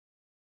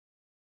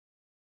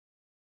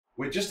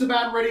We're just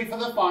about ready for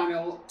the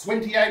final.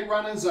 28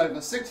 runners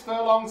over 6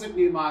 furlongs at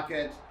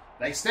Newmarket.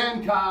 They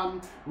stand calm,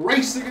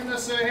 racing in the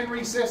Sir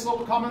Henry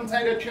Cecil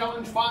Commentator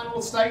Challenge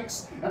Final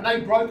Stakes, and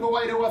they broke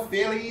away to a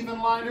fairly even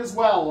line as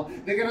well.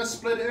 They're going to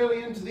split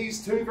early into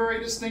these two very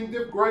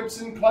distinctive groups,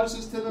 and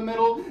closest to the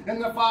middle in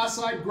the far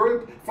side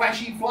group,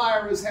 Flashy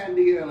Flyer is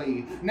handy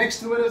early. Next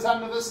to it is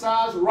Under the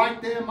Stars,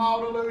 right there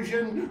Mild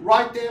Illusion,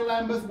 right there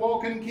Lambeth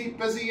Walk and Keep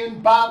Busy,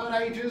 and Barban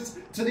Ages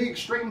to the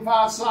extreme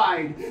far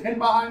side. And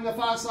behind the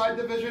far side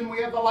division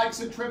we have the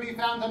likes of Trevi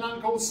Fountain,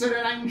 Uncle Sid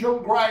and Angel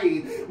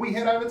Grey. We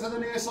head over to the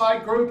near side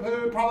group,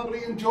 who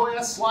probably enjoy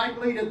a slight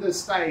lead at this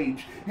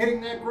stage.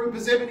 Heading that group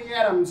is Ebony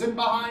Adams, and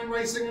behind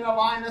racing in a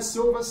line is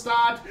Silver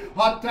Start,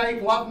 Hot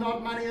Take, Love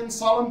Not Money and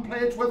Solemn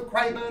Pledge, with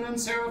Crayburn and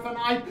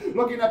Seraphonite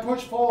looking to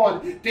push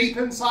forward deep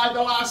inside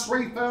the last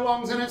 3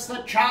 furlongs, and it's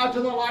the charge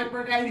of the Light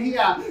Brigade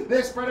here.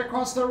 They're spread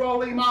across the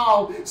Rolly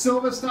Mile.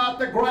 Silver Start,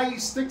 the grey,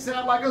 sticks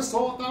out like a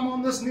sore thumb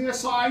on this near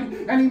side,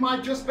 and he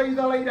might just be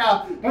the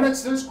leader, but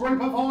it's this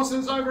group of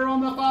horses over on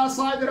the far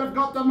side that have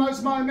got the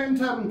most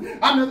momentum.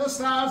 Under the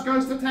Stars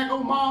goes to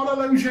tackle Mild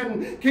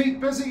Illusion, Keep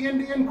Busy,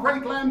 Indian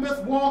Creek,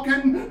 Lambeth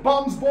Walking,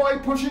 Bombs Boy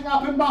pushing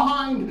up and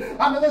behind.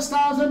 Under the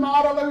Stars and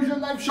Mild Illusion,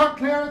 they've shot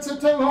clear. It's a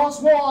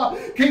 2-horse war.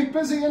 Keep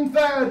Busy in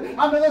third.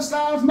 Under the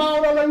Stars,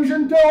 Mild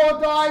Illusion, Do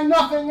or Die,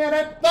 nothing in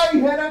it. They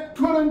hit it,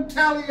 couldn't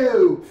tell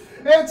you.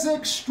 It's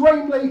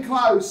extremely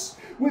close.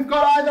 We've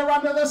got either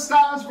Under the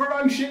Stars for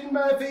Oisin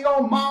Murphy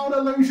or Mild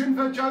Illusion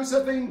for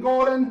Josephine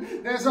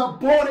Gordon. There's a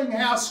boarding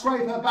house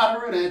scraper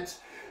butter in it.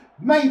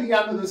 Maybe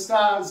Under the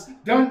Stars.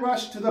 Don't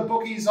rush to the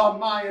bookies on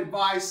my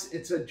advice.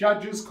 It's a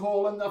judge's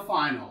call in the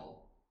final.